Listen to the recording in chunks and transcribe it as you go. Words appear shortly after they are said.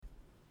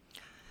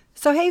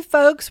So, hey,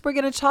 folks, we're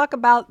going to talk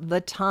about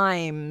the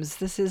times.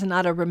 This is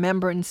not a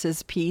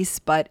remembrances piece,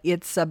 but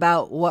it's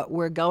about what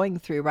we're going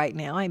through right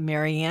now. I'm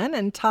Marianne,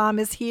 and Tom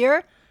is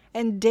here,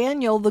 and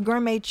Daniel, the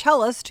gourmet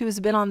cellist, who's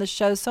been on the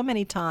show so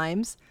many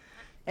times,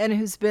 and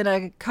who's been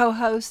a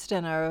co-host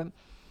and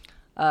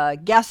a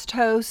guest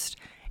host,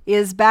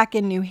 is back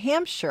in New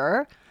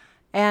Hampshire,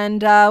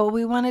 and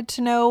we wanted to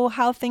know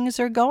how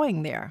things are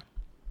going there.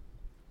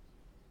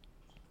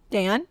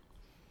 Dan?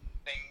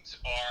 Things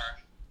are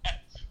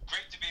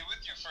great to be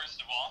with you,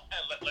 first of all.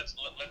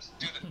 Let's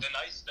do the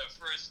nice stuff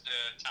first,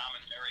 Tom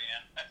and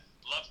Marianne.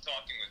 Love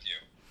talking with you.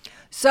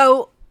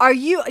 So,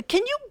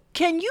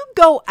 can you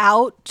go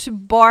out to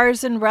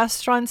bars and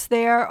restaurants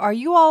there? Are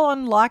you all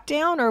on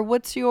lockdown, or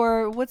what's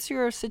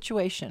your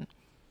situation?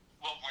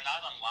 Well, we're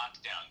not on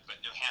lockdown, but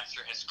New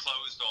Hampshire has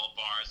closed all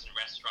bars and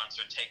restaurants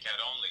are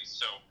takeout only.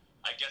 So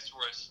I guess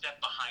we're a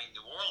step behind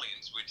New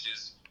Orleans, which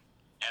is,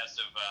 as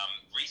of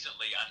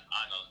recently, on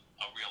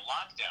a real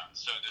lockdown.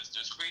 So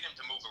there's freedom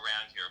to move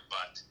around here,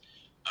 but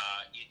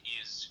it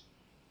is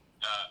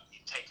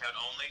takeout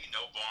only,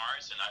 no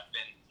bars, and I've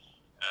been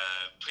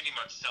pretty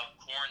much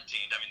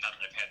self-quarantined. I mean, not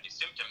that I've had any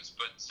symptoms,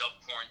 but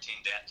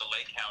self-quarantined at the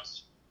lake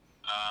house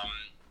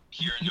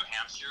here in New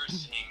Hampshire,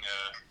 seeing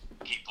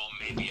people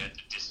maybe at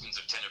the distance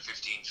of 10 or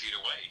 15 feet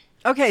away.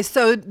 Okay,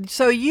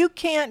 so you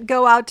can't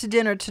go out to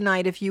dinner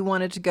tonight if you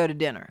wanted to go to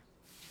dinner.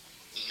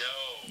 No.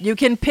 You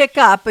can pick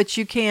up, but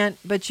you can't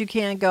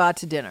go out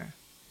to dinner.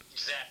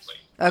 Exactly.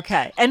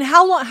 Okay. And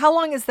how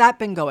long has that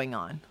been going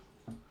on?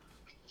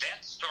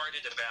 That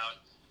started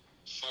about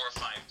 4 or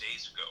 5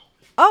 days ago.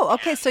 Oh,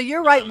 okay. So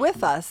you're right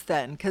with us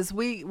then, because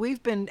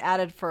we've been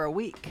at it for a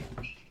week.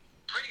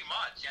 Pretty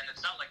much, and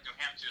it's not like New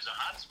Hampshire's a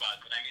hot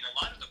spot, but I mean, a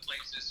lot of the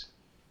places,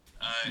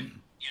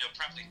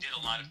 probably did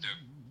a lot of their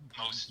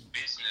most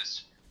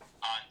business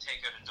on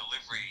takeout and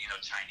delivery,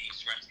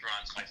 Chinese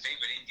restaurants, my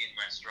favorite Indian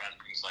restaurant,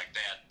 things like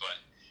that. But,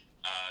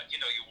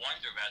 you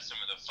wonder about some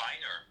of the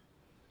finer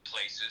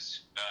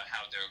places,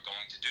 how they're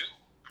going to do.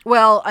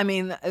 Well, I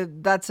mean,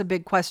 that's a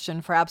big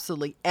question for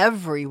absolutely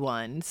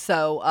everyone.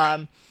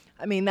 So,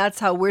 that's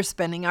how we're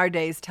spending our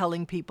days,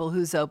 telling people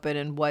who's open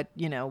and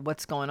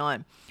what's going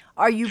on.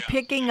 Are you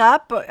picking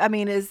up? I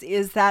mean,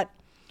 is that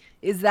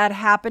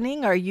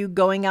happening? Are you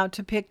going out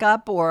to pick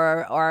up,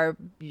 or are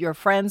your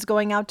friends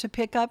going out to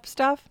pick up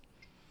stuff?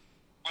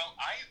 Well,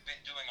 I've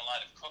been doing a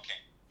lot of cooking,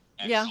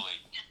 Yeah.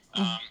 actually.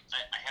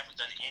 I haven't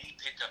done any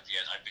pickup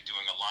yet. I've been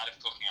doing a lot of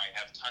cooking. I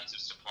have tons of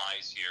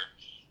supplies here.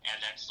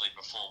 And actually,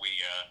 before we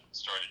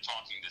started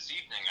talking this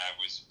evening, I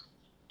was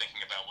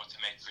thinking about what to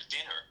make for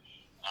dinner,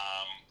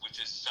 which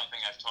is something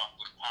I've talked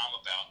with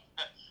Tom about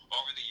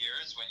over the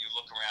years. When you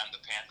look around the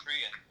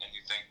pantry and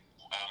you think,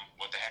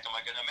 what the heck am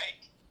I going to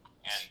make?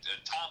 And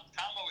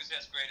Tom always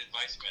has great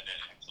advice about that,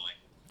 actually.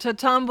 So,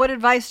 Tom, what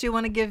advice do you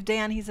want to give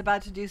Dan? He's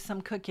about to do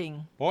some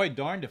cooking. Boy,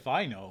 darned if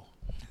I know.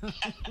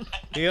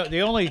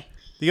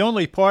 The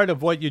only part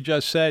of what you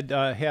just said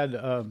had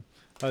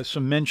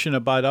some mention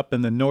about up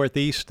in the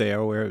Northeast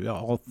there, where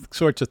all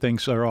sorts of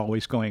things are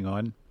always going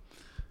on.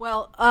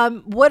 Well,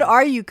 what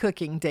are you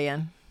cooking,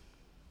 Dan?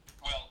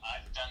 Well,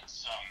 I've done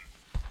some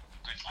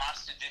good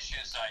pasta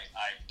dishes.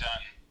 I've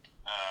done.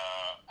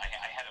 I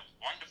had a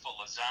wonderful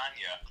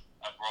lasagna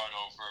brought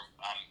over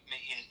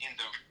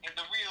in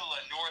the real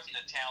northern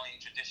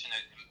Italian tradition.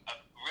 A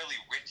really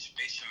rich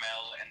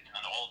bechamel and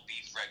an all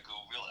beef ragu,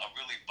 a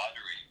really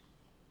buttery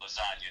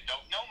lasagna.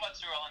 No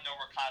mozzarella, no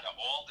ricotta.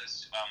 All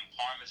this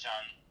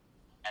Parmesan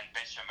and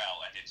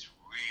bechamel, and it's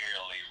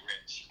really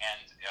rich.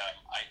 And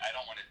I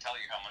don't want to tell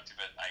you how much of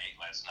it I ate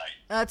last night.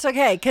 That's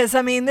okay, because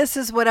this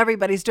is what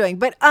everybody's doing.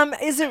 But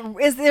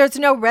there's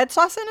no red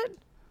sauce in it?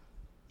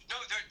 No,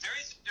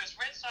 there's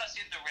red sauce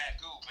in the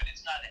ragu, but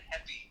it's not a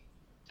heavy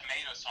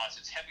tomato sauce.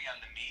 It's heavy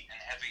on the meat and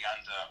heavy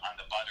on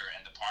the butter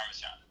and the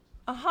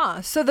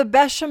Parmesan. So the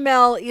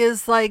bechamel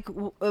is like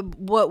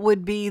what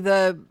would be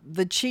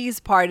the cheese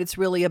part. It's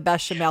really a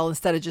bechamel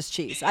instead of just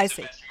cheese. I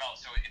see. Bechamel,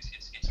 so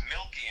it's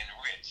milky and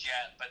rich,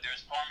 but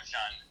there's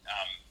Parmesan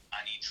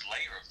on each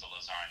layer of the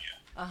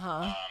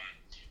lasagna.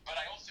 But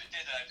I also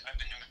did. I've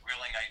been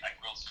grilling. I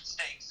grilled some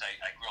steaks.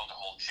 I grilled a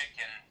whole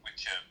chicken,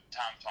 which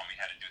Tom told me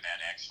how to do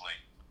that actually.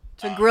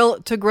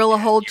 To grill a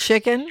whole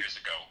chicken. Years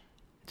ago.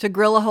 To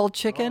grill a whole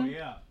chicken. Oh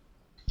yeah.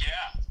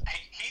 Yeah.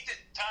 He did.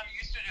 Tom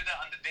used to do that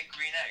on the Big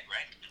Green Egg,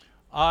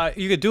 right?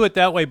 You could do it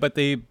that way, but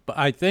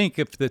I think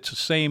if it's the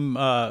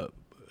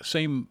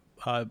same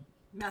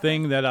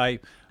thing that I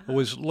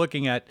was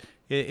looking at,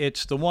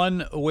 it's the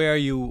one where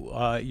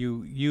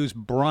you use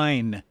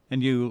brine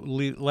and you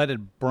let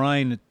it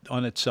brine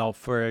on itself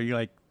for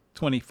like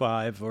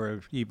 25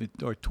 or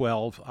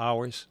 12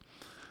 hours.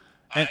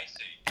 And, I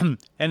see.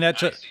 And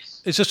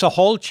is this a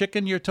whole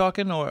chicken you're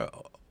talking, or?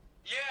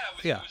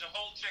 Yeah, it was a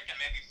whole chicken,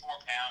 maybe 4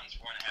 pounds,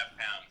 4.5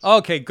 pounds.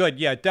 Okay, good.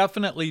 Yeah,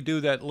 definitely do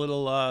that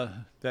little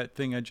that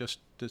thing I just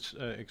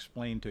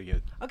explained to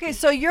you. Okay,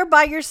 so you're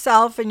by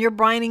yourself and you're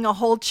brining a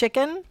whole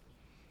chicken.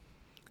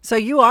 So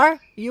you are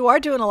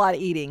doing a lot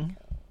of eating.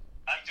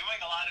 I'm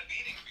doing a lot of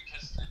eating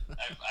because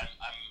I'm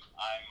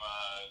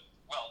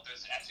well.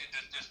 There's actually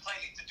there's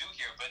plenty to do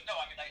here, but no,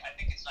 I mean, I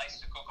think it's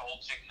nice to cook a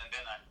whole chicken and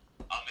then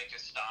I'll make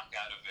a stock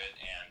out of it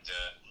and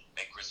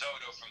make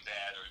risotto from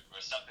that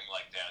or something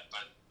like that.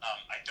 But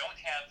I don't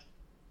have,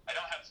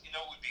 you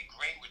know, what would be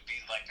great would be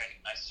like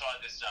I saw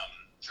this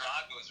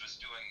Drago's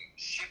was doing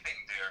shipping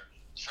their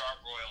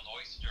charbroiled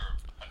oyster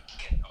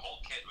a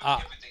whole kit with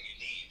everything you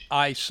need.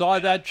 I saw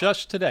that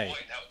just today.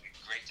 Boy, that would be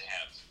great to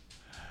have.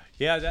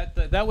 Yeah,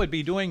 that would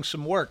be doing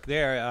some work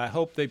there. I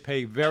hope they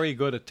pay very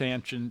good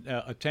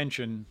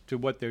attention to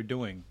what they're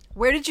doing.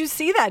 Where did you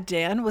see that,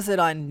 Dan? Was it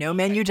on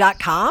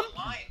nomenu.com?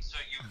 Online, so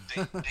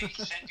they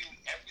send you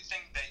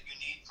everything that you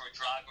need for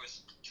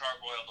Drago's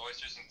charbroiled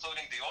oysters,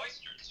 including the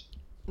oysters.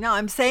 No,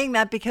 I'm saying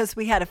that because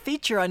we had a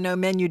feature on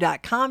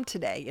nomenu.com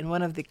today in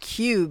one of the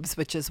cubes,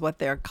 which is what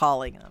they're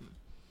calling them.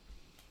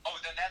 Oh,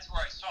 then that's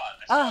where I saw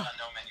it. I saw it on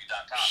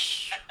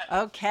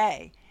nomenu.com.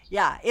 Okay.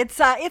 Yeah, it's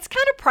kind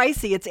of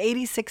pricey. It's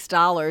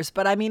 $86,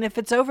 but I mean, if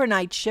it's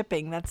overnight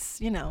shipping,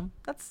 that's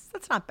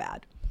not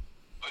bad.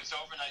 It's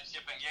overnight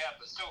shipping, yeah.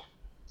 But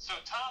so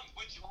Tom,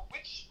 which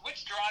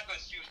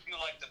Dragos do you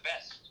like the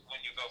best when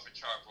you go for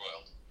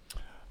charbroiled?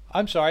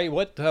 I'm sorry,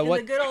 what? In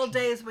the good old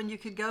days when you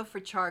could go for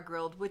char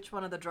grilled, which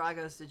one of the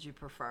Dragos did you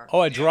prefer?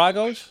 Oh, a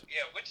Dragos?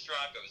 Yeah, which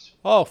Dragos?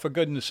 Oh, for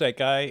goodness sake!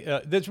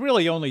 There's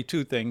really only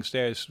two things.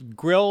 There's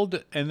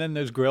grilled, and then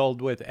there's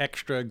grilled with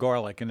extra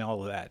garlic and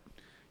all of that.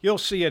 You'll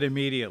see it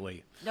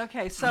immediately.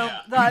 Okay, so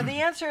the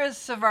answer is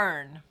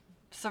Severn.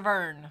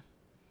 Severn.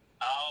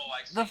 Oh,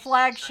 I see. The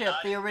flagship, So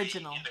not the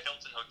original. in the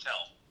Hilton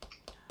Hotel.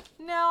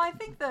 No, I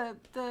think don't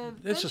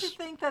you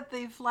think that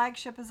the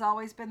flagship has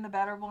always been the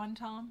better one,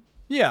 Tom?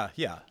 Yeah.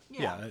 Yeah.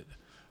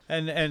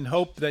 And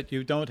hope that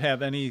you don't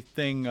have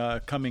anything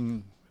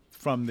coming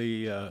from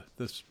the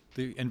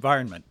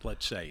environment,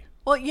 let's say.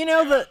 Well, you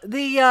know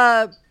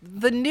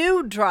the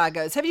new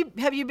Dragos.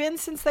 Have you been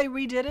since they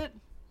redid it?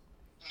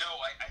 No,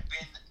 I've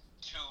been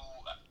to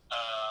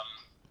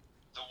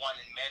the one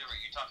in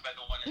Metairie. You talked about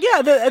the one in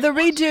Yeah, the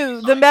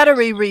redo, the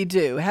Metairie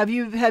redo. Have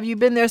you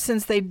been there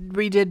since they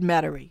redid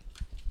Metairie?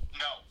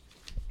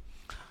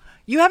 No.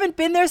 You haven't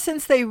been there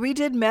since they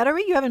redid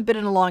Metairie? You haven't been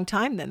in a long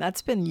time then.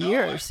 That's been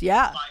years.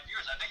 Yeah. 5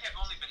 years. I think I've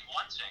only been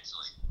once,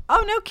 actually.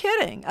 Oh, no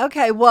kidding.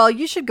 Okay, well,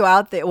 you should go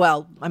out there.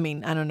 Well, I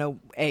mean, I don't know,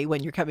 A,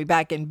 when you're coming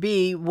back, and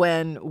B,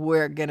 when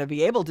we're going to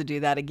be able to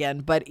do that again.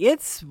 But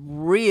it's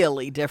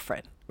really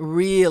different.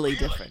 Really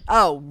different.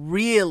 Oh,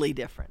 really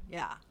different.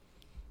 Yeah.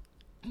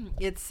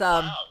 It's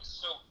Wow.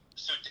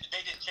 So they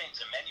didn't change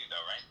the menu, though,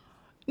 right?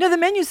 No, the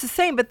menu's the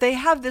same, but they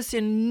have this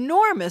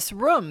enormous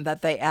room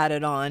that they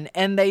added on,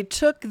 and they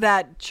took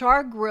that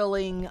char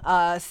grilling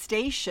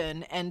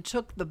station and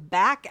took the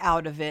back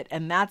out of it,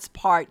 and that's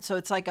part. So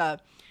it's like a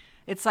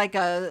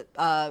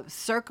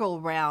circle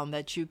round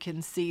that you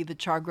can see the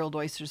char grilled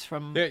oysters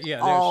from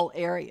all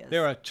areas.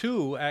 There are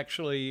two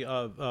actually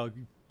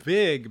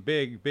big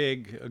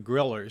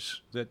grillers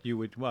that you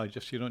would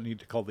you don't need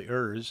to call the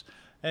ers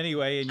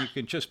anyway, and you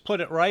can just put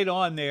it right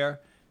on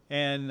there.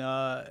 And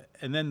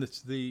then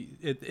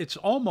it's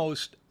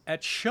almost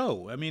at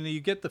show. I mean, you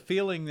get the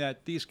feeling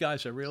that these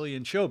guys are really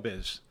in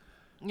showbiz.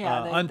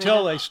 Yeah.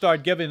 Until they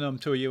start giving them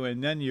to you,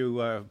 and then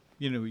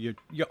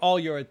all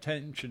your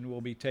attention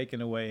will be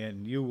taken away,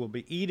 and you will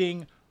be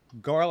eating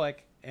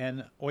garlic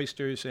and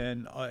oysters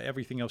and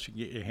everything else you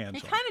can get your hands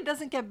It on. kind of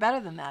doesn't get better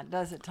than that,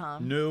 does it,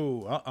 Tom?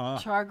 No,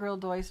 Char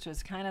grilled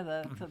oysters, kind of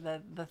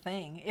the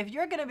thing. If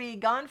you're going to be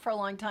gone for a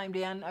long time,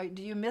 Dan,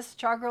 do you miss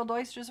char grilled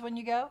oysters when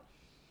you go?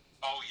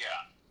 Oh,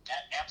 yeah.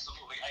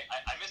 Absolutely.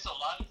 I miss a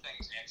lot of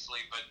things,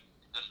 actually, but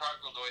the char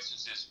grilled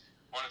oysters is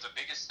one of the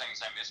biggest things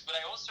I miss. But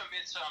I also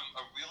miss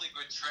a really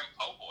good shrimp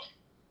po' boy.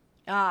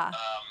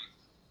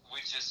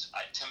 Which is,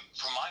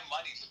 for my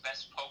money, the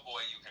best po'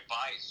 boy you can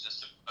buy is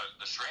just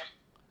the shrimp.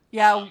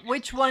 Yeah,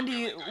 which one do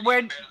you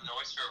better than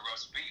oyster or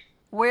roast beef.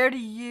 Where do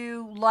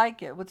you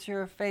like it? What's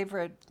your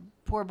favorite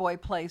poor boy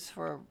place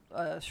for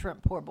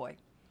shrimp poor boy?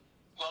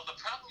 Well, the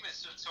problem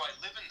is, so I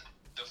live in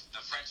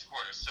the French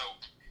Quarter, so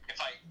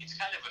it's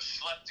kind of a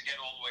schlep to get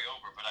all the way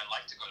over, but I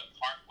like to go to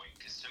Parkway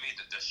because to me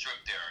the shrimp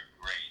there are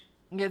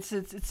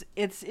great.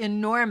 It's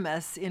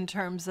enormous in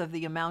terms of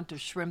the amount of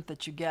shrimp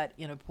that you get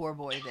in a poor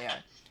boy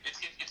there. It's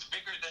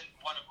bigger than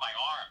one of my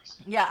arms.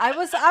 Yeah, I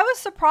was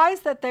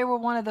surprised that they were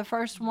one of the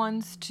first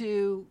ones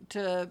to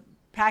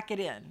pack it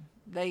in.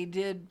 They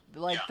did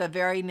the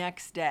very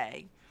next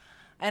day.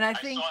 And I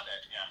think saw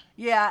that,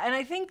 yeah, and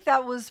I think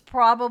that was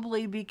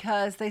probably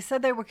because they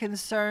said they were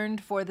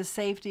concerned for the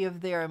safety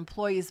of their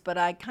employees, but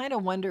I kind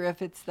of wonder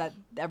if it's that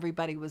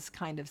everybody was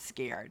kind of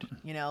scared.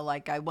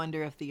 I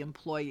wonder if the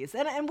employees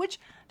and which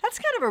that's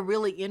kind of a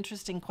really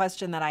interesting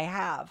question that I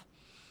have.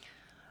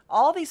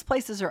 All these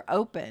places are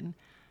open,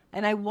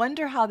 and I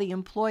wonder how the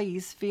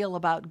employees feel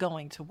about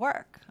going to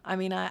work. I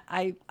mean,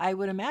 I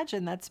would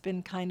imagine that's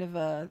been kind of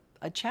a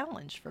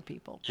challenge for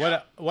people.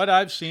 What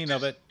I've seen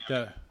of it,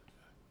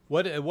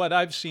 what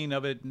I've seen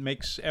of it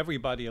makes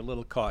everybody a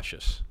little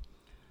cautious.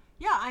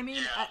 Yeah, I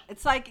mean,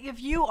 it's like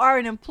if you are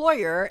an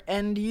employer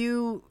and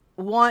you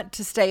want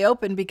to stay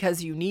open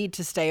because you need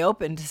to stay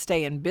open to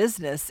stay in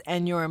business,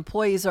 and your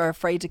employees are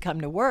afraid to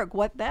come to work,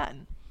 what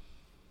then?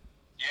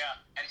 Yeah,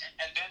 and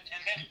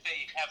then if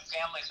they have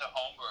families at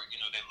home, or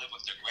they live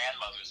with their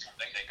grandmothers or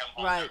something, they come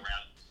home Right. to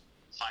around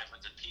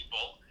 500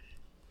 people,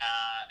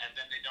 and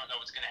then they don't know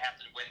what's going to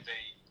happen when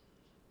they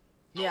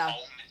go Yeah.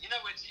 home.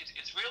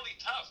 It's really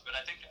tough, but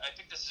I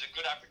think this is a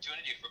good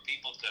opportunity for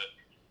people to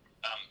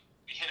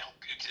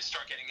to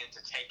start getting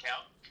into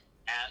takeout,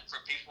 and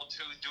for people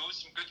to do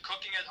some good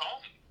cooking at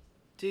home.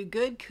 Do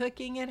good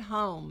cooking at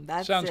home.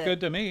 That's Sounds it. good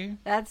to me.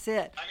 That's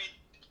it. I mean,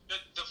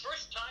 the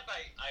first time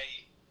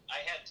I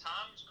had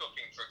Tom's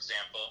cooking, for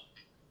example,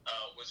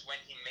 was when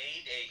he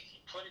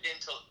put it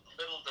into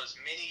those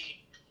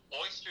mini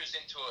oysters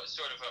into a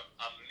sort of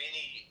a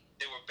mini.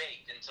 They were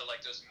baked into like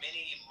those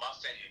mini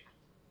muffin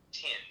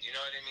tins. You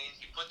know what I mean?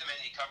 He put them in.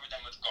 He covered them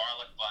with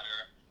garlic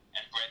butter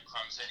and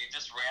breadcrumbs, and he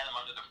just ran them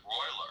under the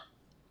broiler.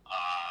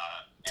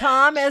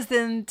 Tom, as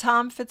in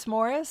Tom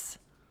Fitzmaurice?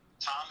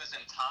 Tom is in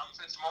Tom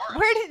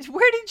Fitzmaurice.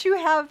 Where did you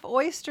have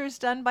oysters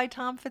done by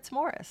Tom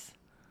Fitzmaurice?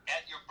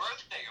 At your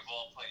birthday, of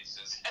all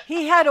places.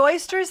 He had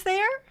oysters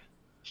there?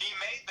 He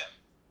made them.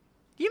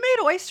 You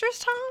made oysters,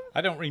 Tom?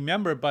 I don't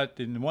remember, but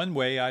in one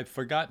way, I've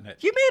forgotten it.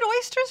 You made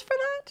oysters for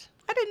that?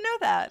 I didn't know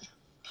that.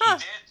 Huh.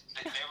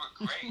 He did. They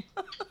were great.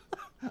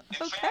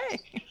 Okay.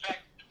 In fact,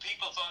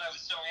 people thought I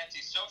was so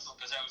antisocial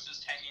because I was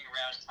just hanging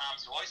around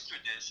Tom's oyster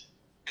dish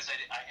because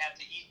I had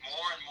to eat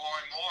more and more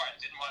and more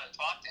and didn't want to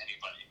talk to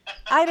anybody.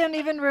 I don't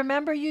even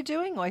remember you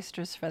doing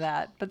oysters for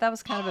that, but that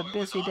was kind of Oh, a it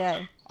was busy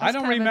day. awesome. I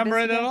don't remember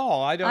it at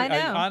all. I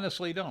know.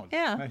 honestly don't.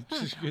 Yeah.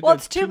 There's Well,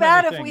 it's too many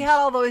bad if we things. had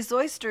all those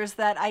oysters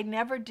that I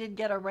never did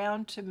get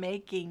around to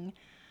making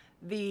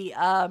the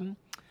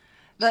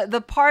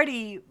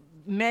party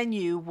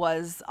menu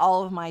was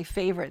all of my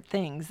favorite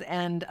things,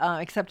 and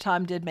except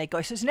Tom did make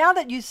oysters. Now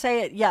that you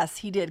say it, yes,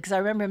 he did, because I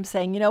remember him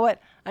saying, you know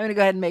what, I'm going to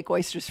go ahead and make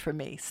oysters for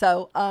me.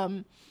 So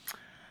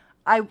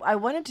I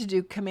wanted to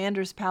do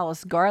Commander's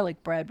Palace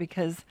garlic bread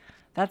because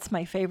that's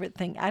my favorite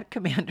thing at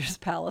Commander's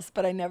Palace,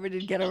 but I never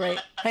did get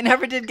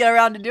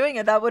around to doing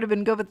it. That would have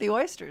been good with the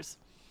oysters.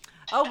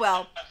 Oh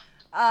well.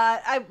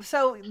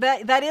 So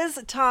that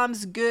is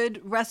Tom's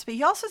good recipe.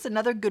 He also has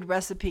another good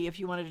recipe if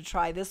you wanted to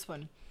try this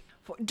one.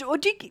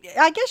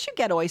 I guess you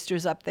get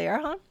oysters up there,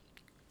 huh?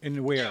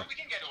 In where? Yeah, we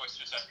can get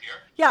oysters up here.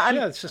 Yeah,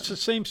 Yeah, it's the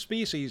same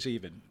species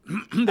even.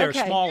 They're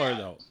Okay. smaller,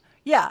 though.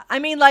 yeah. I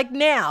mean, like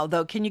now,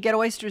 though. Can you get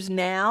oysters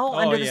now Oh,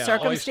 under the yeah,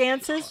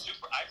 circumstances?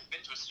 I haven't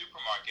been to a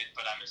supermarket,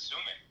 but I'm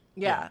assuming.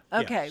 Yeah. Yeah,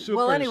 Okay. yeah.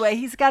 Well, Supers. anyway,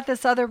 he's got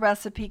this other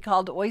recipe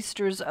called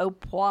oysters au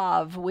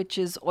poivre, which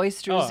is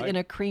oysters Oh, in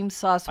a cream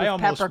sauce with I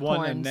almost won a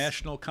peppercorns.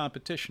 national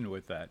competition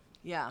with that.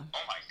 Yeah, Oh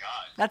my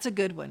God! that's a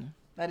good one.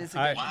 That is a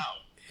good one. Wow.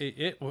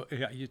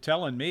 You're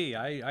telling me,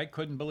 I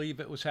couldn't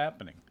believe it was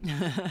happening.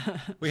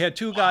 We had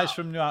two guys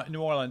from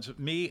New Orleans,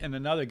 me and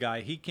another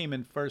guy. He came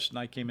in first and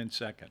I came in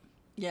second.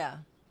 Yeah.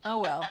 Oh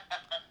well,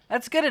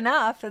 that's good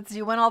enough.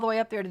 You went all the way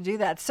up there to do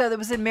that. So that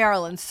was in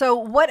Maryland. So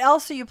what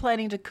else are you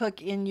planning to cook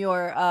in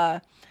your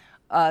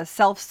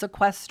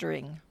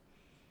self-sequestering?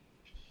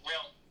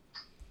 Well,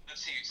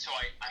 let's see. So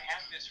I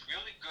have this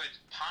really good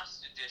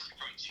pasta dish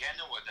from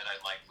Genoa that I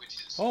like, which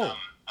is Oh.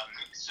 a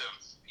mix of.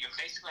 You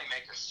basically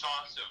make a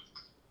sauce of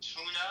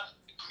tuna,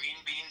 green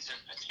beans, and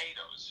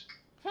potatoes.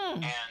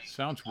 And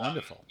Sounds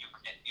wonderful.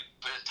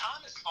 But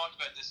Tom has talked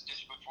about this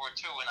dish before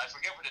too, and I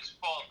forget what it's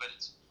called, but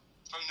it's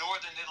from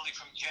northern Italy,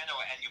 from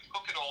Genoa, and you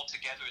cook it all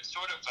together. It's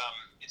sort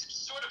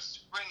of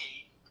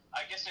springy.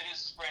 I guess it is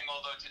spring,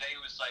 although today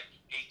it was like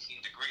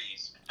 18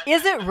 degrees.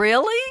 Is it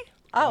really?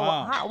 Oh,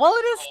 Wow. wow. Well,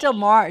 it is still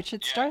March.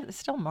 It's Yeah. It's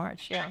still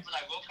March. Yeah. When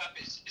I woke up,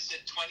 it said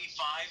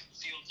 25.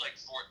 Feels like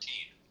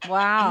 14.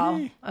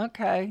 Wow.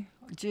 Okay.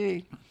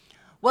 Gee.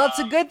 Well, it's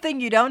a good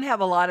thing you don't have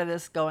a lot of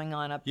this going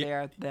on up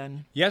there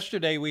then.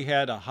 Yesterday we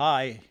had a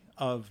high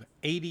of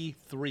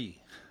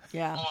 83.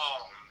 Yeah.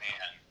 Oh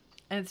man,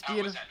 And it's how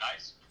was beautiful. that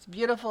nice? It's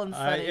beautiful and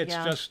sunny. It's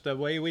yeah. just the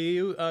way we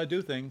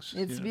do things.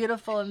 It's you know.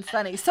 beautiful and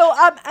sunny. So,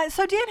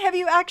 so Dan, have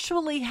you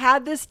actually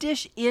had this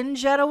dish in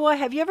Genoa?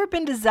 Have you ever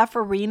been to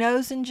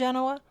Zeffirino's in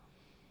Genoa?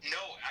 No,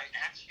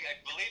 I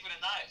believe it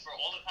or not, for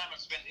all the time I've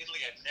spent in Italy,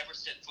 I've never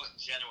set foot in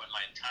Genoa in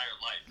my entire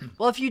life.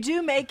 Well, if you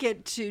do make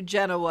it to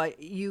Genoa,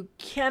 you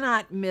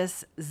cannot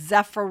miss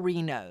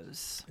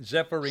Zeffirino's.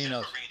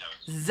 Zeffirino's.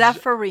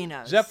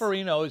 Zeffirino's.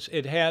 Zeffirino's,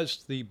 it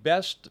has the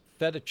best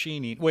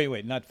fettuccine.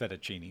 Wait, not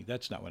fettuccine.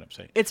 That's not what I'm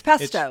saying. It's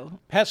pesto.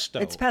 Pesto.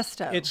 It's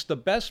pesto. It's the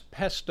best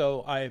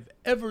pesto I've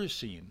ever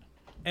seen.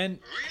 And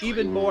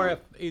even more,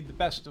 the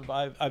best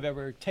I've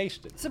ever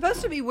tasted. It's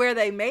supposed to be where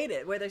they made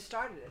it, where they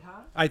started it,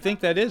 huh? I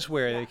think that is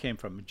where they came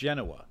from,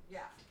 Genoa. Yeah.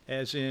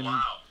 As in,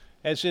 Wow.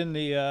 as in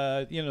the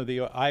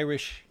the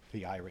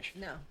Irish.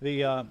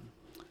 No.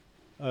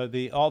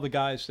 All the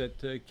guys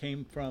that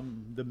came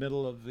from the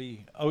middle of the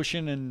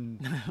ocean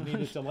and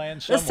needed to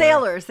land The somewhere.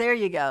 sailors, there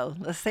you go.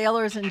 The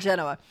sailors in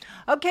Genoa.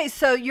 Okay,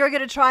 so you're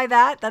going to try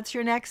that? That's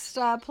your next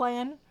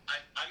plan?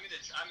 I'm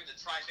gonna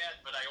try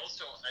that, but I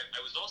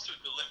was also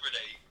delivered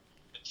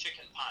a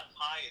chicken pot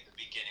pie at the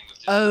beginning with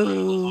this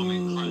incredible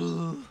homemade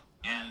crust.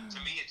 And to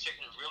me,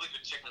 really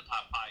good chicken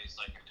pot pie is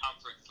like a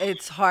comfort food.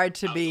 It's hard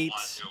to I beat.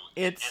 want to.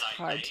 It's and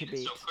hard I to ate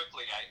beat. it so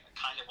quickly, I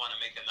kind of want to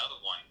make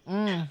another one.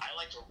 And I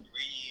like a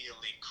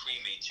really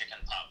creamy chicken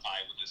pot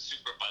pie with a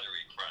super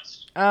buttery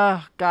crust.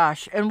 Oh,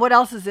 gosh. And what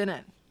else is in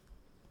it?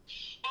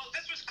 Well,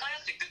 this was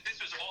classic.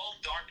 This was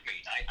all dark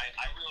meat.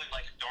 I really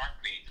like dark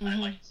meat. I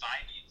like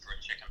thigh meat for a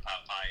chicken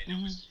pot pie. And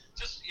it was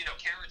just,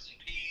 carrots and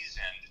peas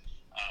and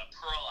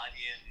pearl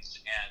onions,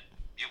 and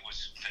it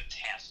was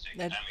fantastic.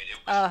 That- I mean, it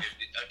was,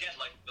 again,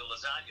 like the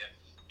lasagna,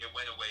 it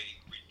went away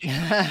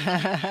ridiculously.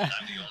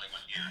 I'm the only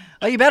one here.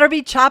 Well, you better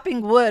be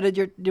chopping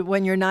wood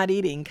when you're not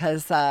eating,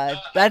 because that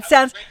I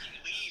sounds... was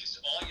raking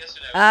leaves all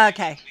yesterday. I was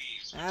Okay. raking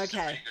leaves, which is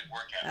a pretty good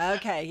workout.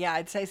 Okay, yeah,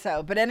 I'd say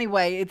so. But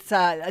anyway, it's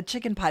a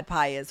chicken pot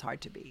pie is hard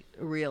to beat.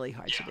 Really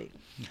hard to beat.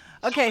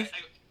 Okay. So,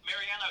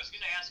 Marianne, I was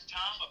going to ask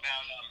Tom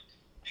about,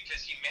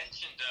 because he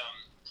mentioned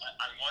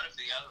on one of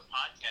the other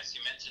podcasts, he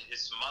mentioned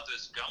his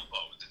mother's gumbo,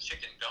 the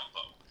chicken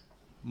gumbo.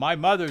 My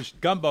mother's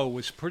gumbo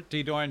was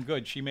pretty darn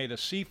good. She made a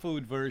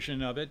seafood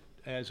version of it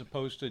as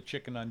opposed to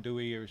chicken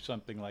andouille or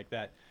something like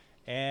that.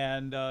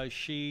 And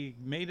she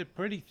made it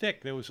pretty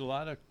thick. There was a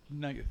lot of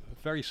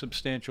very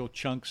substantial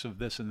chunks of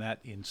this and that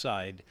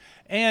inside.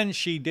 And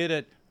she did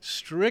it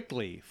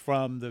strictly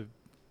from the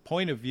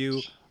point of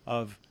view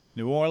of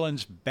New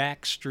Orleans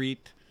backstreet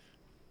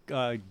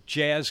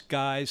jazz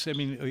guys. I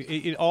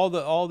mean, all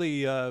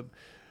the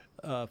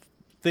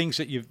things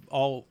that you've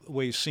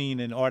always seen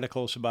in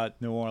articles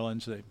about New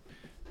Orleans.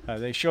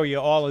 They show you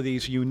all of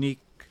these unique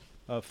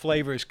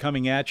flavors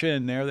coming at you,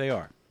 and there they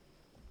are.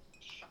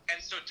 And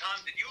so, Tom,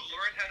 did you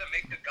learn how to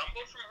make the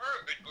gumbo from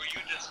her, or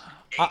you just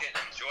ate it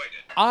and enjoyed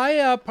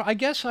it? I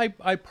guess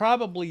I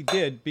probably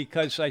did,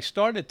 because I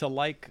started to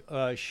like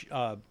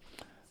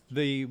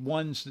the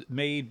ones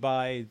made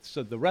by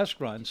the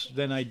restaurants.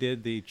 Then I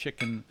did the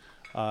chicken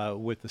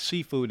with the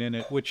seafood in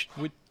it, which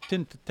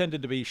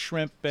tended to be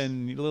shrimp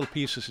and little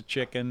pieces of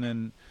chicken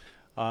and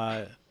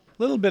a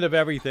little bit of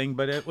everything.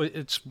 But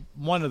it's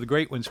one of the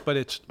great ones, but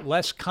it's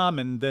less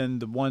common than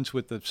the ones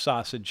with the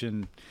sausage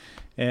and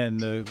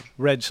the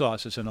red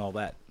sauces and all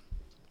that.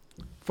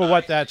 For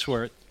what that's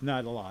worth,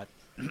 not a lot.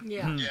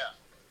 Yeah. Yeah.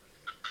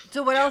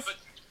 So what else? But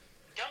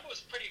gumbo is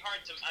pretty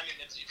hard to. I mean,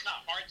 it's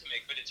not hard to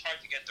make, but it's hard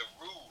to get the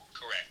roux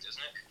correct,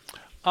 isn't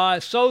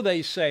it? So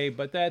they say,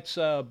 but that's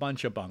a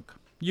bunch of bunk.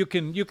 You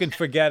can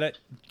forget it.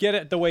 Get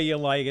it the way you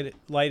like it,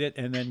 light it,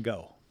 and then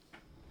go.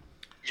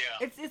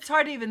 Yeah. It's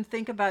hard to even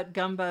think about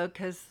gumbo,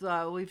 because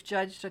we've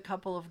judged a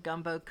couple of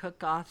gumbo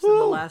cook-offs in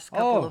the last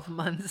couple of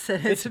months,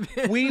 and it's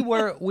been... We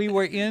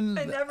were in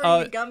I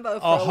never eat gumbo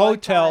for a long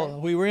hotel.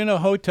 time. We were in a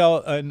hotel,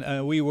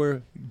 and we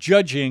were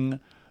judging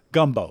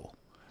gumbo,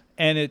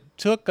 and it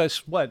took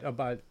us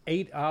about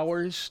 8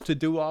 hours to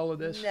do all of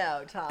this.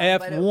 No, Tom.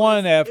 After but it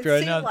one was, after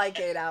it another. seemed like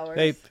 8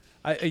 hours.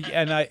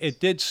 It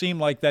did seem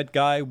like that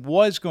guy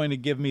was going to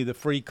give me the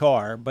free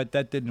car, but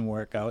that didn't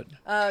work out.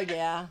 Oh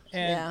yeah,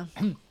 yeah.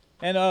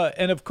 And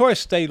of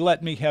course they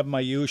let me have my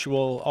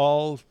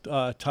usual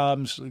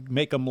Tom's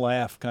make 'em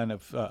laugh kind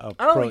of approach.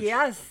 Oh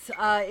yes,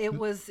 it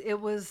was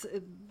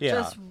Yeah.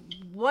 just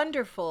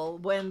wonderful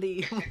when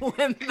the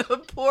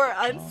poor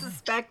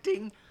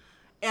unsuspecting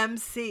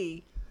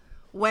MC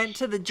went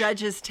to the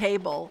judge's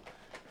table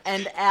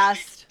and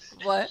asked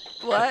what.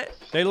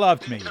 They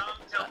loved me. Tom,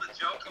 tell the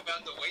joke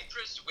about the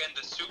waitress and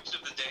the soups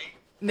of the day.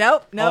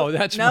 Nope. Oh,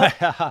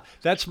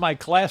 that's my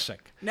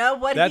classic. No,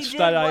 what That's he did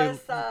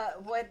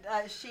that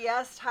was she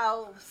asked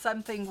how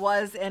something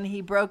was, and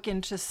he broke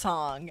into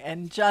song,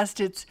 and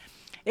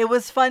it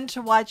was fun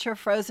to watch her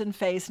frozen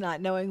face,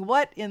 not knowing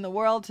what in the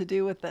world to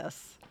do with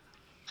this.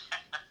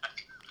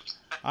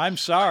 I'm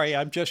sorry.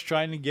 I'm just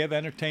trying to give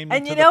entertainment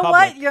And to you the know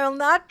public. what? You'll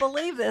not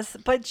believe this,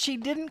 but she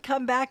didn't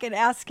come back and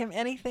ask him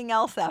anything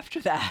else after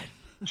that.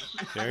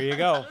 There you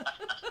go.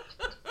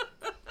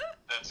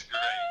 That's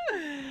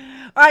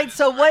great. All right,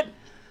 so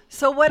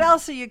what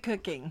else are you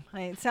cooking?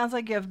 It sounds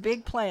like you have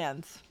big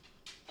plans.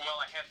 Well,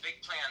 I have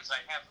big plans.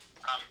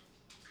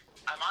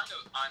 I'm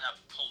on a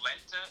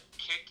polenta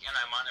kick, and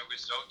I'm on a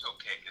risotto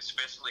kick,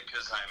 especially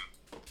because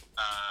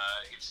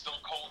it's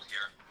still cold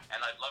here,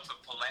 and I'd love a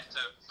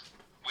polenta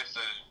with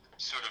a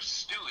sort of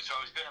stew. So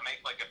I was going to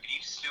make like a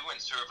beef stew and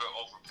serve it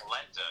over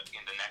polenta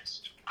in the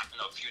next,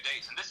 few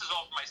days. And this is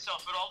all for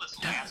myself, but all this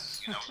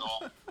lasts, it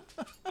all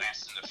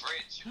lasts in the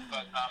fridge.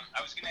 But I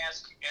was going to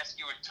ask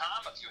you and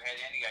Tom if you had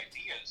any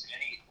ideas,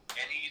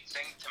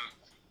 anything to,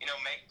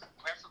 make,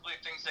 preferably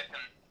things that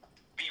can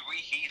be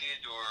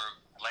reheated or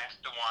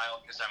last a while,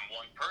 because I'm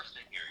one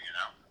person here,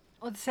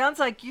 Well, it sounds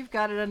like you've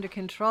got it under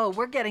control.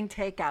 We're getting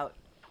takeout.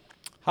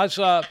 How's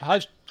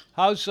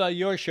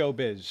your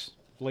showbiz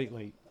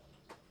lately?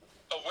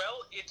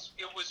 Well, it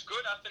was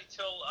good up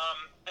until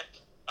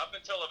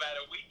about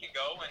a week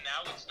ago, and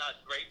now it's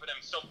not great. But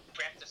I'm still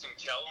practicing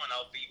cello, and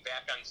I'll be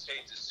back on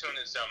stage as soon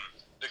as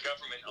the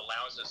government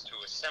allows us to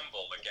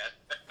assemble again.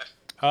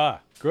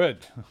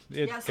 Good.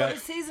 So the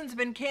season's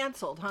been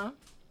canceled, huh?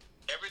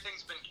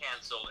 Everything's been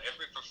canceled.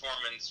 Every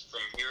performance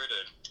from here to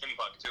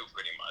Timbuktu,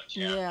 pretty much.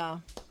 Yeah.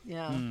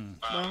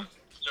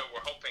 So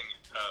we're hoping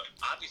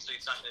Obviously,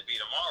 it's not going to be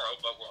tomorrow,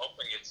 but we're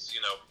hoping it's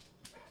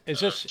Is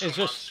 2 this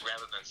months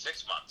rather than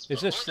 6 months. is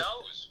But this who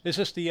knows? is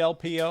this the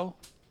LPO?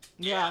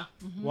 Yeah.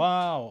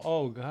 Wow!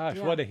 Oh gosh,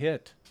 Yeah. what a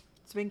hit!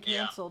 It's been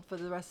canceled for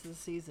the rest of the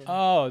season.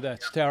 Oh,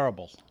 that's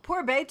terrible.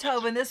 Poor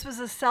Beethoven. This was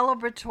a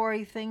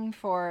celebratory thing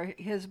for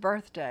his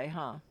birthday,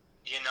 huh?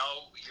 You're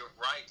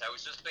right. I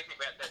was just thinking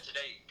about that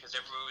today because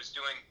everyone was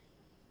doing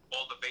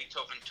all the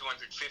Beethoven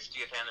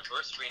 250th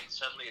anniversary, and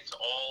suddenly it's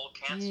all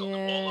canceled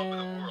all over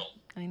the world.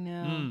 I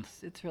know.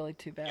 It's really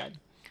too bad.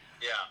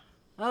 Yeah.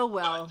 Oh,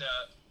 well.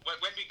 But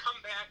when we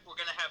come back, we're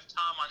going to have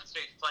Tom on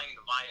stage playing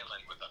the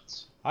violin with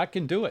us. I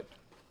can do it.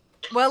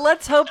 Well,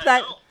 let's hope I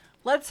that know.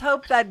 let's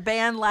hope that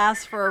band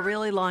lasts for a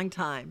really long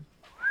time.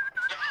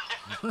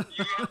 You have to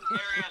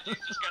carry on. You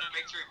just got to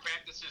make sure he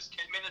practices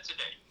 10 minutes a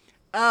day.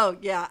 Oh,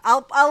 yeah.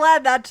 I'll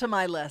add that to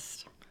my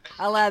list.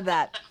 I'll add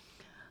that.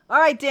 All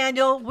right,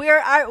 Daniel.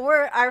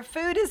 Our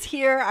food is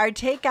here. Our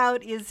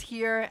takeout is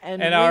here,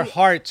 and Our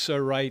hearts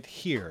are right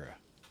here.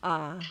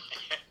 and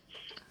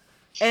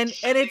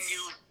Sending it's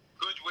you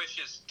good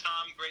wishes.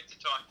 Tom, great to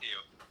talk to you.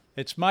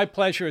 It's my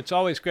pleasure. It's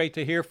always great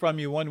to hear from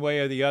you one way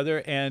or the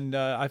other. And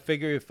I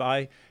figure if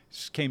I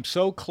came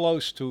so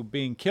close to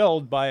being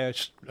killed by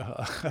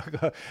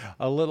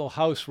a little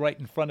house right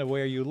in front of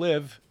where you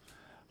live,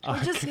 you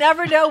just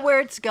never know where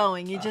it's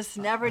going. You just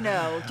never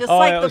know. Just Oh,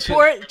 like I the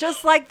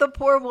was-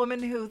 poor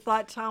woman who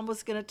thought Tom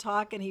was going to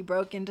talk and he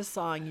broke into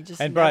song. You just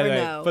and by never the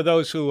way, know. for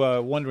those who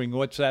are wondering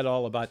what's that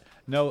all about,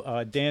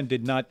 no, Dan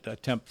did not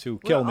attempt to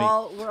kill me.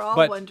 We're all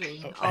But,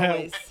 wondering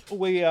always.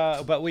 We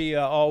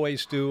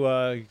always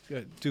do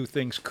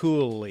things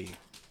coolly.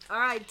 All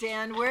right,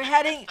 Dan, we're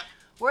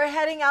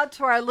heading out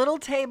to our little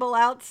table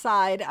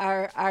outside.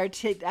 Our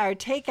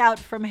takeout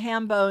from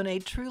Hambone, a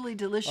truly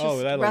delicious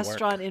that'll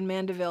restaurant in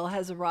Mandeville,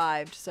 has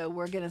arrived. So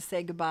we're going to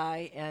say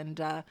goodbye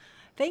and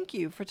thank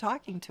you for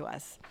talking to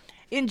us.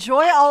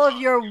 Enjoy all of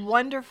your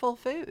wonderful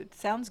food.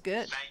 Sounds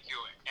good. Thank you,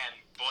 and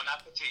bon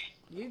appetit.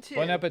 You too.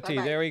 Bon appetit.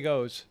 Bye-bye. There he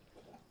goes.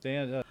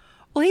 Dan.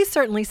 Well, he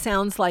certainly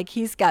sounds like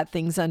he's got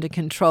things under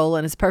control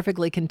and is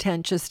perfectly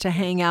content just to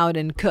hang out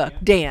and cook.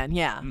 Dan,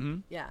 yeah. Mm-hmm.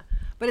 Yeah.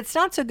 But it's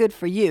not so good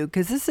for you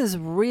because this is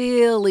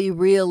really,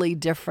 really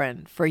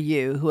different for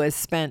you who has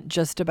spent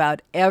just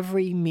about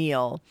every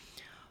meal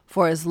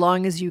for as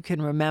long as you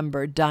can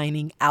remember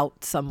dining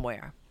out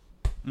somewhere.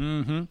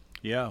 Mm-hmm.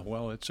 Yeah,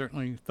 well, it's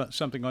certainly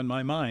something on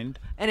my mind.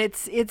 And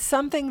it's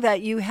something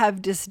that you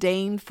have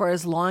disdained for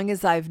as long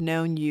as I've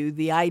known you,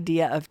 the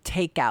idea of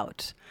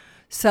takeout.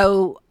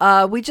 So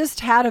we just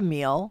had a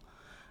meal,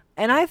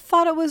 and I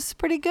thought it was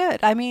pretty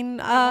good. I mean,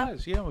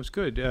 It was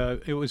good.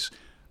 It was.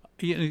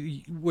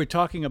 We're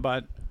talking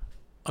about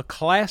a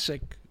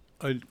classic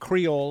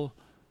Creole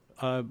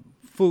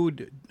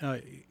food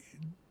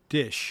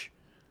dish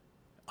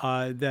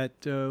that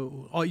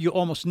you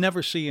almost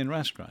never see in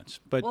restaurants.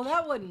 But well,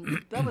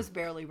 that was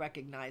barely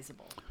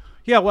recognizable.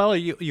 yeah, well,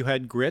 you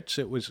had grits.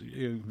 It was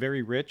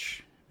very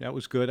rich. That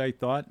was good, I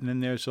thought. And then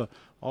there's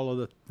all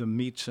of the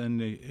meats and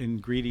the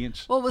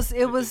ingredients. Well,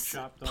 it was chopped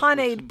up with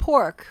panade some-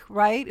 pork,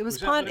 right? It was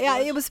that what it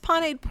was? it was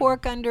panade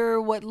pork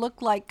under what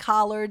looked like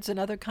collards and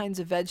other kinds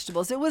of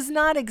vegetables. It was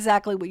not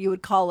exactly what you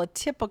would call a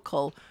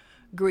typical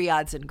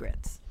griots and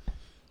grits.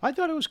 I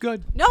thought it was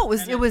good. No,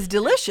 it was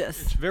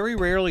delicious. It's very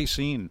rarely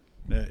seen.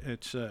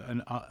 It's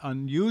an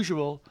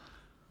unusual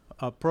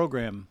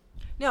program.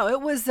 No,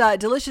 it was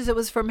delicious. It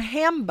was from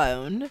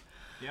Hambone.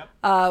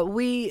 Yep.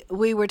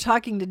 We were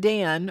talking to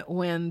Dan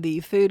when the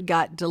food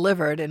got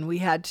delivered, and we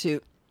had to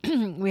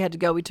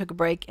go. We took a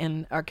break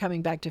and are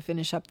coming back to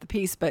finish up the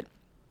piece, but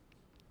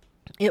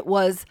it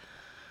was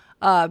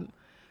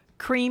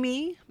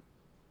creamy,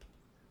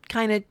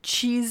 kind of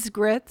cheese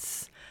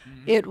grits.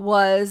 It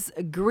was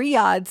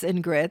griots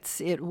and grits.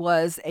 It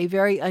was a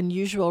very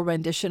unusual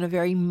rendition, a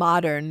very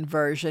modern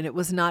version. It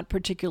was not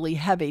particularly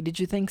heavy. Did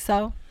you think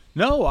so?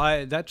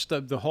 No, that's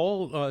the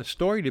whole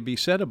story to be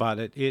said about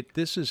it.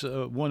 This is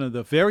one of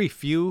the very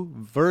few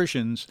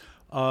versions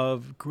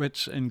of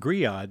grits and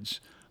griots.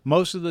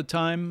 Most of the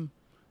time,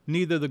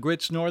 neither the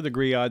grits nor the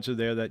griots are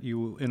there that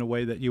you in a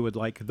way that you would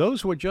like.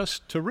 Those were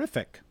just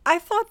terrific. I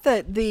thought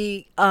that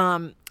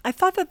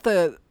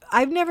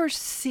I've never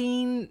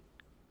seen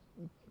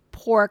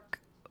pork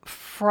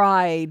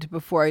fried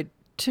before.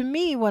 To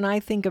me, when I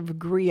think of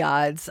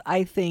griots,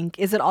 I think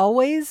is it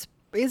always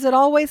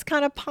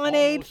kind of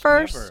panade Almost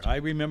first? never. I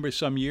remember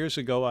some years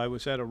ago I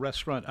was at a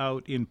restaurant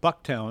out in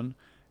Bucktown,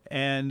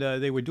 and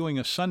they were doing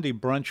a Sunday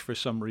brunch for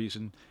some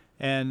reason.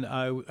 And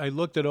I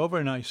looked it over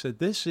and I said,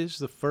 this is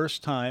the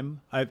first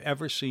time I've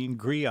ever seen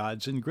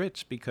griots and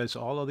grits because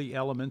all of the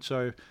elements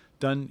are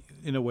done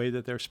in a way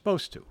that they're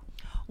supposed to.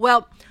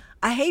 Well,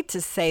 I hate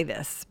to say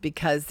this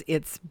because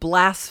it's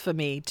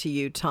blasphemy to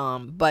you,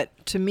 Tom,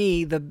 but to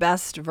me, the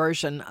best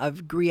version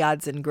of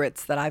griots and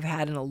grits that I've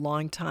had in a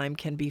long time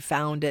can be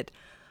found at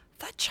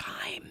the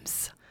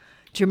Chimes.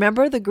 Do you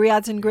remember the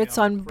griots and grits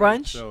on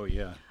brunch? So,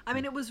 yeah. I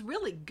mean, it was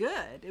really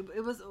good.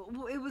 It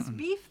was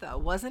beef, though,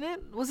 wasn't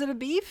it? Was it a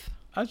beef?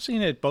 I've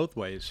seen it both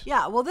ways.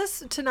 Yeah, well,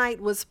 this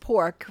tonight was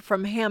pork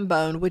from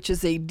Hambone, which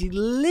is a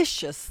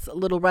delicious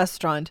little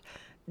restaurant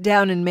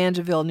down in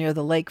Mandeville near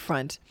the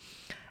lakefront.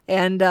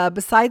 And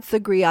besides the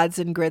griots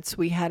and grits,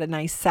 we had a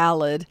nice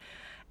salad.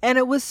 And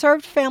it was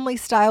served family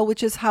style,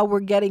 which is how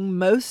we're getting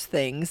most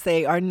things.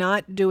 They are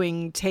not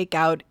doing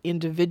takeout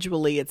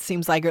individually, it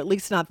seems like, or at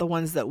least not the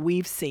ones that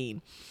we've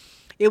seen.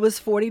 It was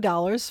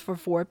 $40 for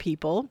 4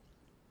 people.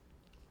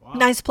 Wow.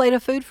 Nice plate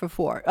of food for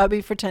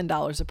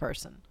 $10 a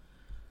person.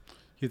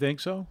 You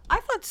think so? I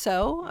thought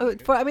so.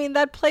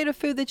 That plate of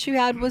food that you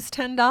had was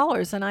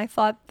 $10, and I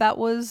thought that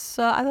was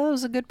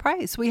a good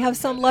price. We have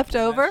some left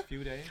over.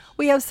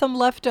 We have some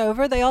left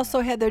over. They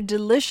also had their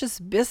delicious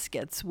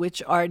biscuits,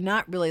 which are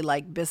not really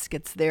like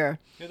biscuits. Yeah,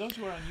 those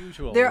were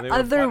unusual. They're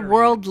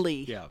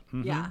otherworldly. Yeah.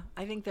 Mm-hmm. Yeah,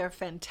 I think they're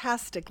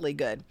fantastically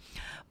good.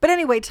 But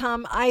anyway,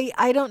 Tom,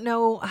 I don't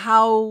know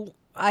how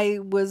I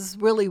was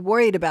really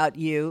worried about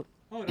you.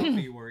 Oh, don't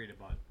be worried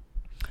about it.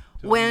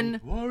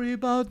 Don't worry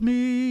about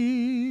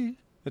me.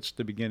 That's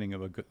the beginning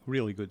of a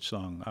really good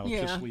song. I'll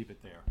just leave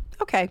it there.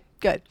 Okay,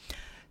 good.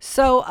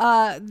 So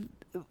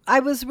I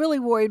was really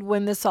worried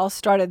when this all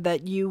started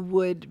that you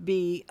would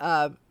be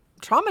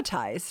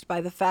traumatized by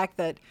the fact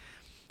that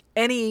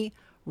any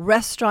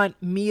restaurant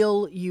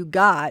meal you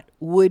got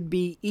would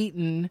be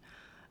eaten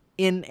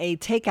in a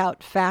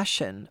takeout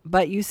fashion.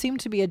 But you seem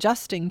to be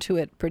adjusting to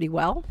it pretty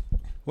well.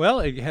 Well,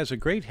 it has a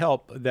great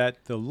help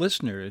that the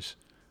listeners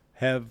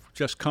have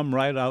just come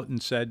right out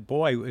and said,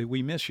 boy,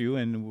 we miss you,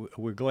 and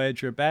we're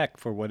glad you're back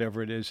for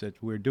whatever it is that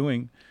we're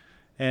doing.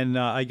 And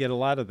I get a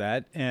lot of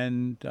that,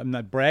 and I'm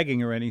not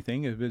bragging or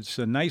anything. It's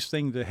a nice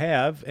thing to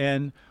have,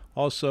 and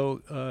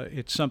also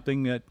it's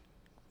something that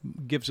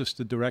gives us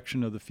the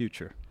direction of the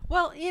future.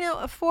 Well,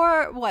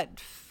 for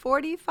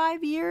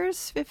 45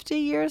 years, 50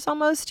 years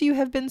almost, you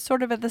have been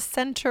sort of at the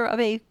center of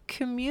a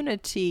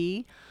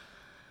community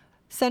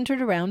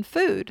centered around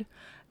food.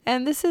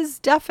 And this is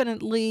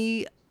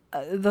definitely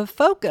the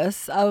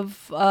focus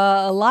of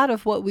a lot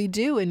of what we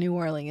do in New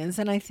Orleans.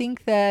 And I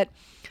think that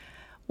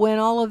when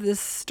all of this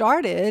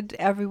started,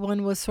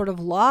 everyone was sort of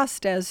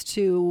lost as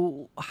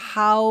to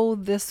how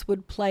this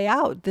would play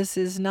out. This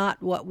is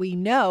not what we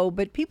know,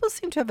 but people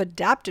seem to have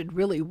adapted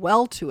really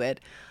well to it.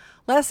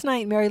 Last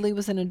night, Mary Lee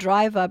was in a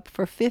drive-up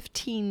for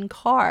 15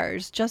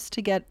 cars just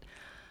to get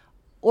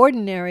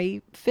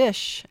ordinary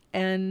fish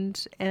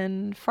and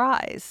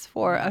fries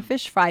for a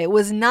fish fry. It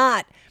was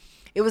not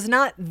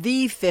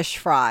the fish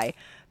fry,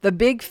 the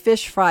big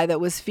fish fry that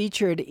was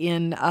featured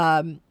in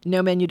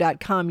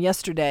nomenu.com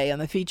yesterday on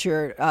the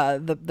feature,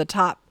 the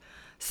top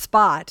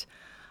spot.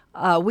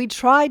 We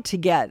tried to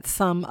get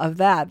some of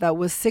that. That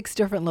was 6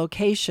 different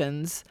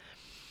locations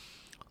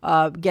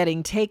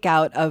getting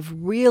takeout of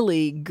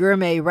really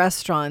gourmet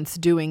restaurants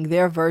doing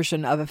their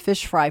version of a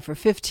fish fry for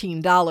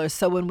 $15.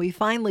 So when we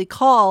finally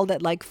called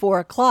at like 4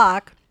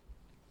 o'clock,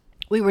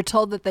 we were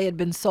told that they had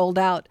been sold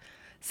out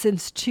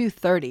since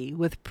 2:30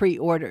 with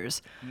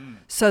pre-orders.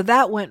 So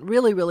that went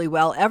really, really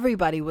well.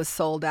 Everybody was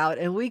sold out,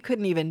 and we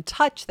couldn't even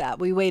touch that.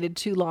 We waited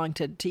too long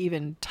to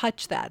even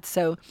touch that.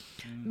 So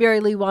Mary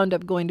Lee wound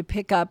up going to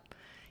pick up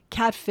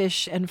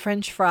catfish and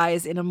French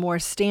fries in a more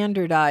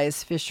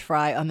standardized fish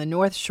fry on the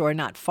North Shore,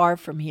 not far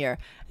from here.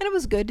 And it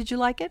was good. Did you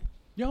like it?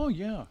 Oh,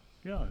 yeah.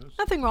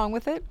 Nothing wrong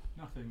with it.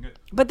 Nothing.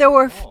 But there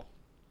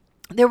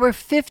were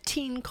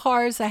 15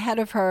 cars ahead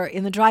of her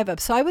in the drive-up.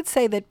 So I would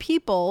say that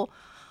people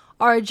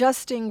are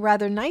adjusting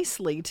rather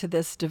nicely to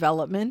this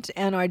development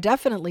and are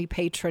definitely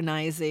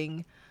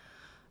patronizing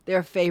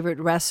their favorite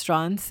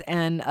restaurants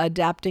and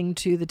adapting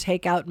to the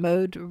takeout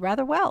mode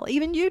rather well.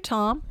 Even you,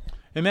 Tom.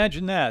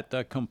 Imagine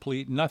that,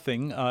 complete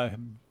nothing,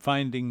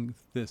 finding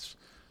this.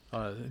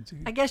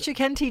 I guess you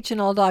can teach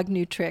an old dog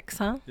new tricks,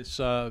 huh?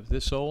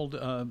 This old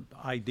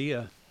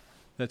idea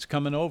that's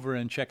coming over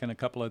and checking a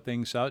couple of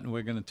things out, and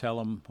we're going to tell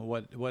them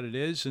what it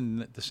is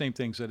and the same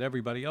things that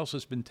everybody else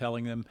has been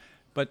telling them.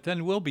 But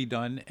then we'll be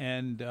done,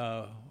 and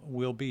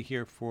we'll be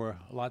here for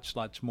lots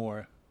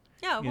more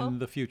in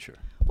the future.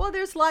 Well,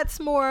 there's lots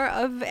more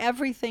of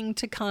everything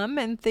to come,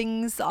 and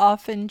things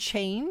often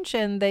change,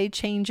 and they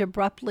change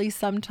abruptly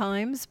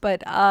sometimes.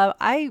 But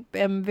I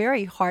am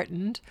very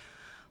heartened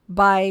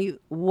by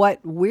what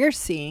we're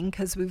seeing,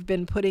 because we've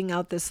been putting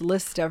out this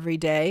list every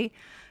day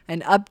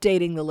and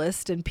updating the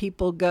list, and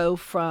people go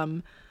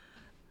from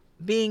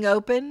being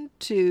open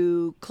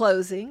to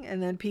closing,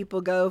 and then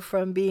people go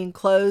from being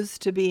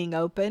closed to being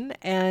open.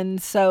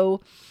 And so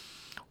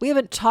we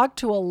haven't talked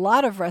to a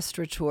lot of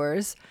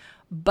restaurateurs,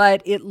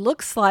 but it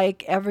looks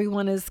like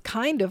everyone is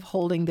kind of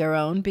holding their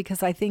own,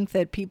 because I think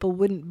that people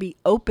wouldn't be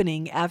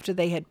opening after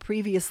they had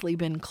previously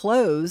been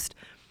closed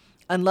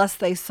unless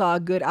they saw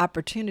good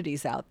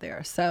opportunities out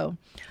there. So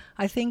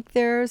I think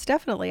there's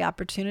definitely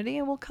opportunity,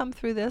 and we'll come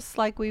through this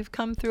like we've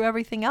come through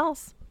everything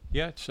else.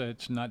 Yeah,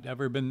 it's not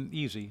ever been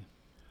easy.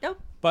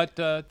 Nope. But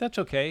that's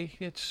okay.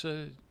 It's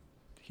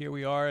here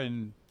we are,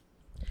 and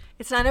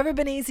It's not ever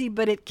been easy,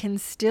 but it can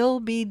still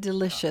be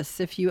delicious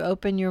if you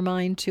open your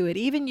mind to it.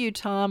 Even you,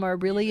 Tom, are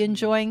really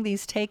enjoying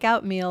these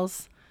takeout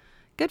meals.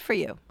 Good for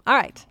you. All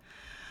right.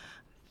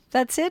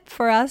 That's it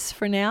for us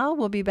for now.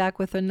 We'll be back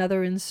with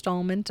another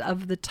installment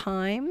of The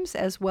Times,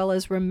 as well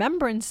as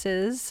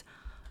remembrances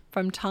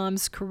from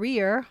Tom's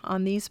career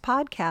on these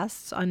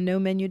podcasts on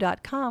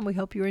nomenu.com. We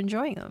hope you're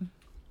enjoying them.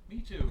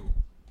 Me too.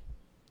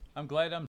 I'm glad I'm